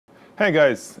Hey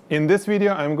guys, in this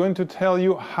video I'm going to tell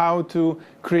you how to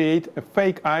create a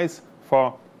fake eyes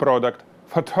for product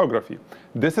photography.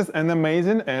 This is an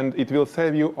amazing and it will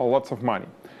save you lots of money.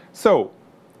 So,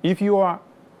 if you are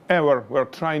were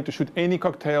trying to shoot any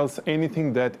cocktails,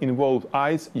 anything that involves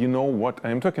eyes, you know what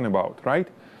I'm talking about, right?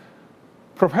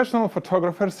 Professional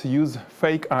photographers use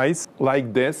fake eyes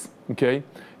like this, okay?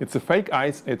 It's a fake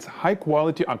eyes, it's high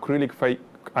quality acrylic fake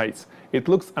eyes. It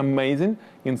looks amazing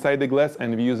inside the glass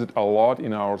and we use it a lot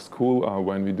in our school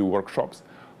when we do workshops.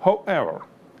 However,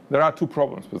 there are two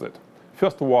problems with it.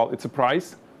 First of all, it's a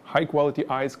price. High quality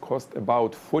eyes cost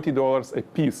about $40 a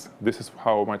piece. This is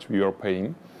how much we are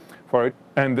paying for it.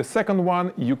 And the second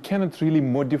one, you cannot really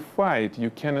modify it.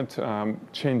 You cannot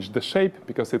change the shape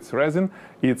because it's resin.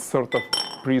 It's sort of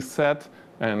preset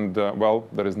and well,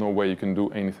 there is no way you can do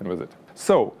anything with it.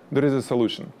 So there is a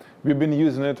solution. We've been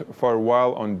using it for a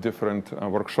while on different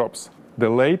workshops. The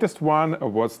latest one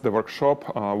was the workshop.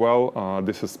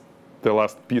 This is the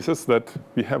last pieces that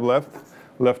we have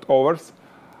leftovers,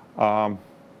 where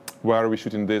we're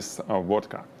shooting this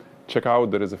vodka. Check out,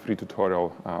 there is a free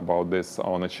tutorial about this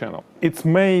on the channel. It's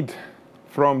made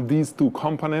from these two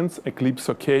components,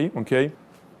 Encapso K, okay?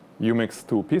 You mix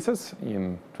two pieces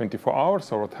in 24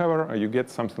 hours or whatever, you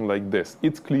get something like this.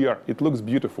 It's clear, it looks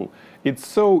beautiful. It's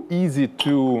so easy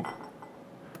to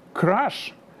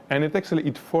crush, and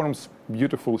it forms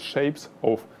beautiful shapes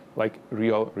of like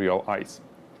real eyes.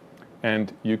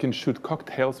 And you can shoot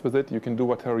cocktails with it, you can do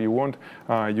whatever you want,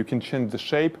 you can change the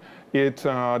shape. It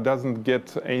doesn't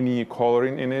get any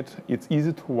coloring in it, it's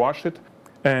easy to wash it.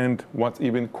 And what's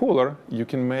even cooler, you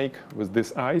can make with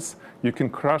this ice, you can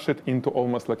crush it into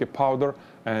almost like a powder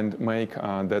and make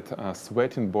that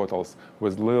sweating bottles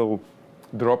with little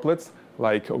droplets,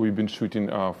 like we've been shooting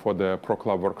for the Pro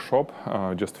Club workshop,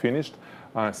 just finished.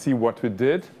 See what we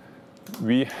did.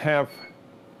 We have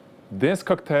this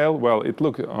cocktail. Well, it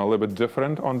looked a little bit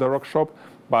different on the workshop,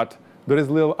 but there is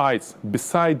little ice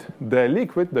beside the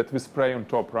liquid that we spray on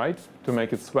top, right, to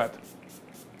make it sweat.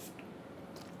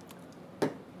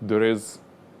 There is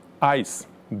ice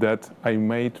that I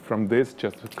made from this,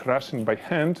 just crushing by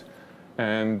hand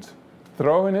and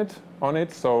throwing it on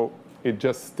it so it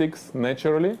just sticks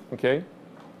naturally, okay?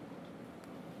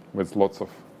 With lots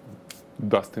of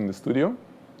dust in the studio.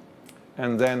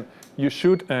 And then you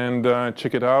shoot and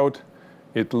check it out.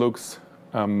 It looks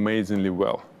amazingly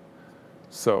well.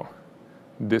 So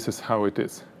this is how it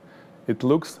is. It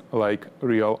looks like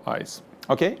real ice.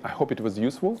 Okay, I hope it was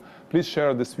useful. Please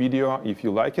share this video if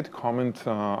you like it, comment,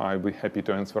 I'll be happy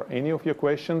to answer any of your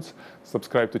questions.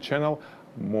 Subscribe to the channel,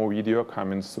 more video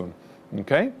coming soon.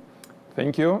 Okay,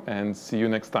 thank you and see you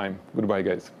next time. Goodbye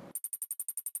guys.